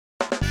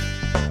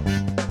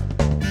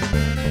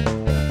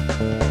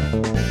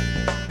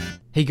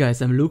Hey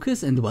guys, I'm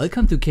Lucas and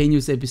welcome to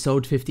K-News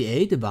episode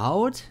 58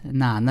 about...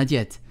 not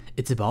yet.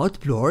 It's about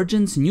Blue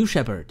Origin's new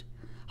Shepard.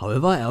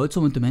 However, I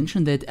also want to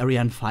mention that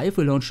Ariane 5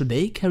 will launch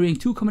today carrying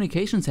two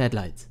communication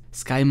satellites.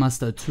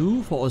 Skymaster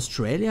 2 for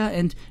Australia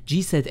and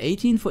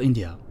GSAT-18 for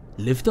India.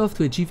 Liftoff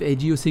to achieve a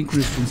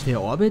geosynchronous transfer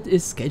orbit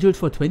is scheduled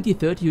for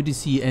 2030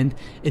 UTC and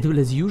it will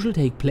as usual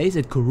take place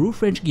at Kourou,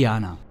 French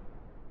Guiana.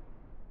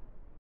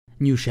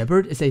 New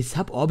Shepard is a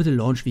suborbital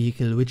launch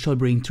vehicle which shall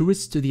bring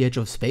tourists to the edge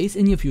of space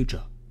in near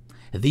future.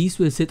 These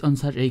will sit on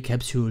such a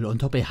capsule on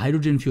top a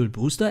hydrogen-fueled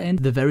booster, and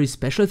the very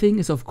special thing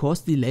is of course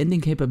the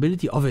landing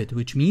capability of it,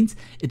 which means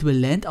it will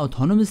land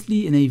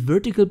autonomously in a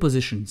vertical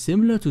position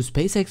similar to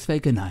SpaceX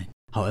Falcon 9.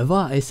 However,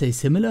 I say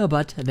similar,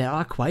 but there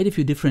are quite a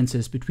few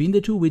differences between the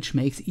two which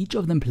makes each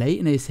of them play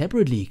in a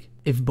separate league.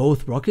 If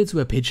both rockets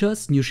were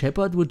pitchers, New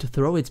Shepard would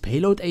throw its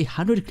payload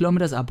 100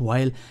 km up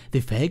while the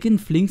Falcon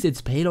flings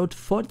its payload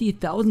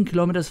 40,000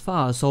 km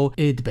far, so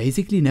it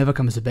basically never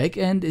comes back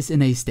and is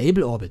in a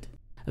stable orbit.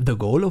 The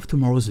goal of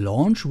tomorrow's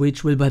launch,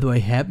 which will by the way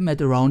happen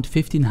at around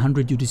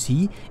 1500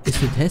 UTC, is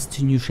to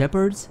test New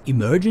Shepard's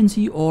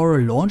emergency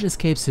or launch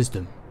escape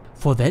system.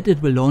 For that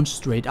it will launch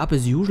straight up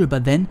as usual,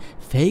 but then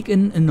fake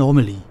an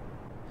anomaly.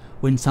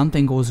 When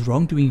something goes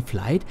wrong during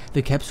flight,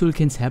 the capsule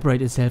can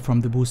separate itself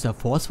from the booster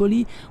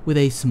forcefully with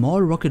a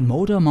small rocket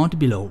motor mounted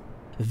below.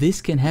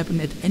 This can happen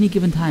at any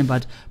given time,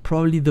 but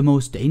probably the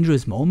most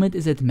dangerous moment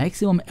is at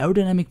maximum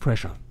aerodynamic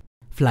pressure.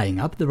 Flying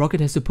up, the rocket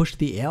has to push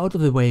the air out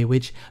of the way,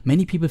 which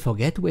many people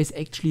forget weighs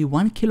actually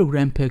 1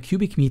 kg per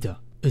cubic meter.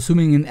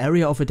 Assuming an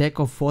area of attack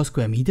of 4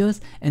 square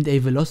meters and a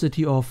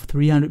velocity of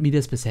 300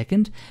 meters per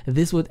second,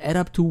 this would add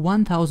up to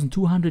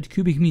 1200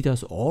 cubic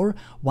meters or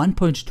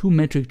 1.2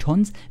 metric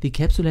tons the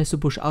capsule has to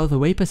push out of the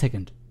way per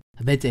second.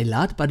 That's a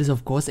lot, but is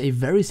of course a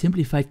very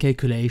simplified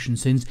calculation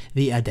since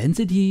the air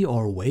density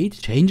or weight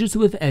changes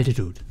with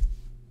altitude.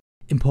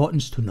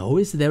 Important to know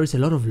is there is a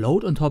lot of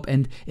load on top,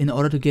 and in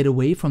order to get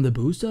away from the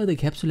booster, the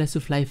capsule has to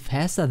fly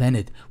faster than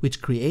it,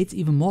 which creates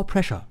even more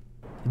pressure.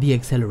 The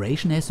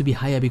acceleration has to be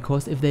higher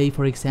because if they,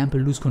 for example,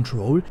 lose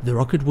control, the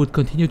rocket would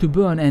continue to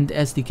burn, and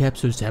as the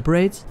capsule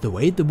separates, the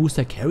weight the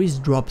booster carries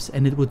drops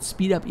and it would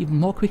speed up even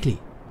more quickly.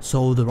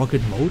 So the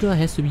rocket motor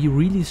has to be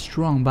really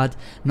strong, but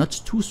not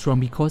too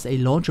strong because a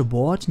launch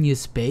aboard near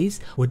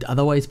space would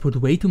otherwise put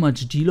way too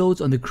much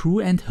G-loads on the crew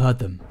and hurt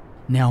them.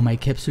 Now my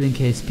capsule in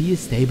KSP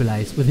is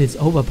stabilized with its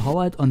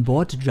overpowered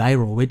onboard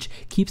gyro, which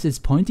keeps its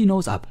pointy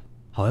nose up.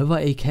 However,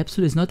 a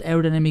capsule is not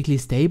aerodynamically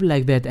stable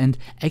like that and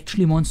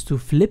actually wants to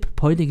flip,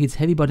 pointing its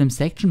heavy bottom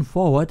section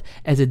forward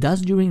as it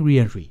does during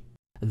re-entry.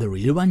 The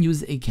real one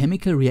uses a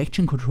chemical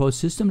reaction control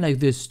system like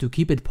this to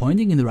keep it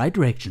pointing in the right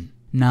direction.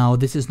 Now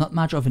this is not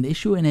much of an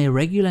issue in a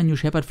regular New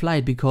Shepard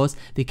flight because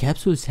the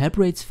capsule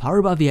separates far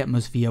above the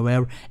atmosphere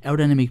where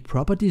aerodynamic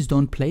properties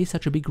don't play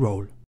such a big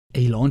role.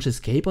 A launch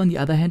escape on the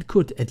other hand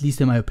could, at least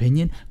in my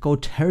opinion, go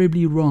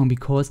terribly wrong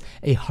because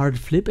a hard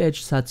flip at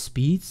such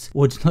speeds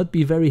would not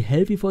be very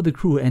healthy for the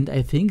crew, and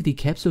I think the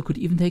capsule could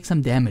even take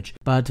some damage,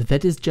 but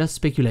that is just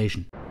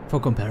speculation. For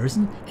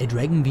comparison, a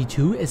Dragon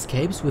V2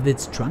 escapes with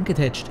its trunk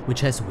attached, which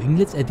has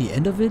winglets at the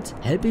end of it,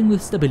 helping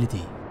with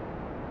stability.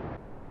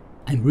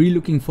 I'm really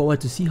looking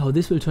forward to see how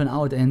this will turn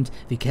out, and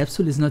the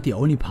capsule is not the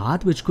only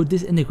part which could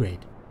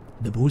disintegrate.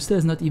 The booster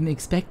is not even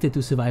expected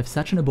to survive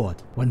such an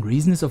abort. One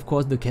reason is of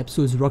course the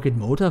capsule's rocket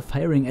motor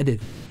firing at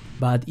it.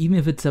 But even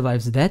if it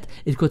survives that,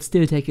 it could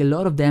still take a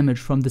lot of damage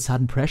from the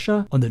sudden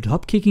pressure on the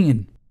top kicking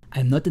in.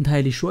 I'm not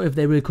entirely sure if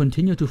they will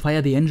continue to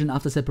fire the engine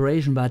after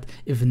separation, but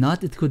if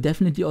not, it could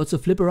definitely also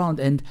flip around,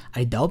 and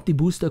I doubt the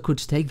booster could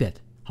take that.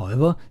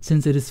 However,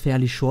 since it is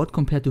fairly short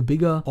compared to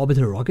bigger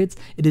orbital rockets,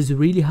 it is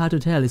really hard to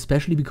tell,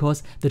 especially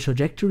because the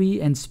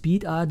trajectory and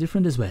speed are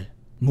different as well.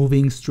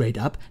 Moving straight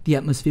up, the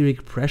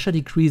atmospheric pressure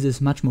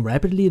decreases much more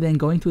rapidly than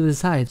going to the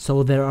side,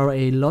 so there are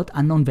a lot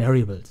unknown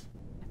variables.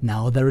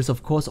 Now there is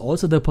of course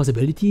also the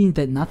possibility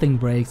that nothing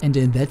breaks, and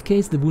in that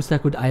case the booster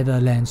could either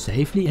land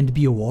safely and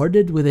be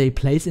awarded with a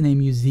place in a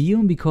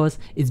museum because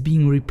it's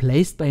being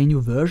replaced by a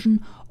new version,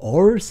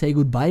 or say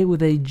goodbye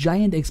with a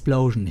giant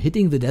explosion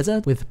hitting the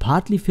desert with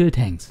partly filled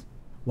tanks.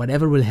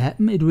 Whatever will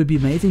happen, it will be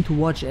amazing to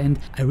watch, and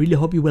I really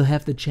hope you will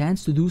have the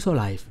chance to do so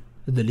live.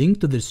 The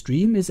link to the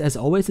stream is as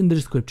always in the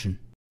description.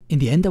 In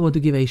the end, I want to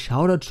give a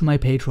shout out to my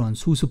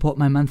patrons who support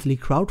my monthly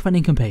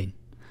crowdfunding campaign.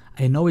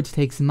 I know it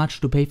takes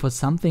much to pay for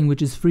something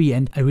which is free,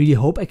 and I really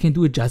hope I can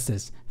do it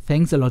justice.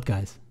 Thanks a lot,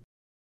 guys.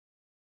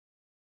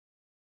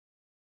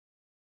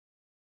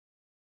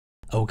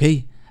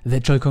 Okay,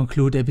 that shall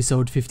conclude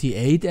episode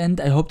 58,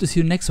 and I hope to see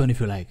you next one if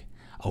you like.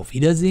 Auf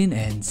Wiedersehen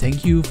and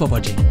thank you for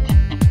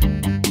watching.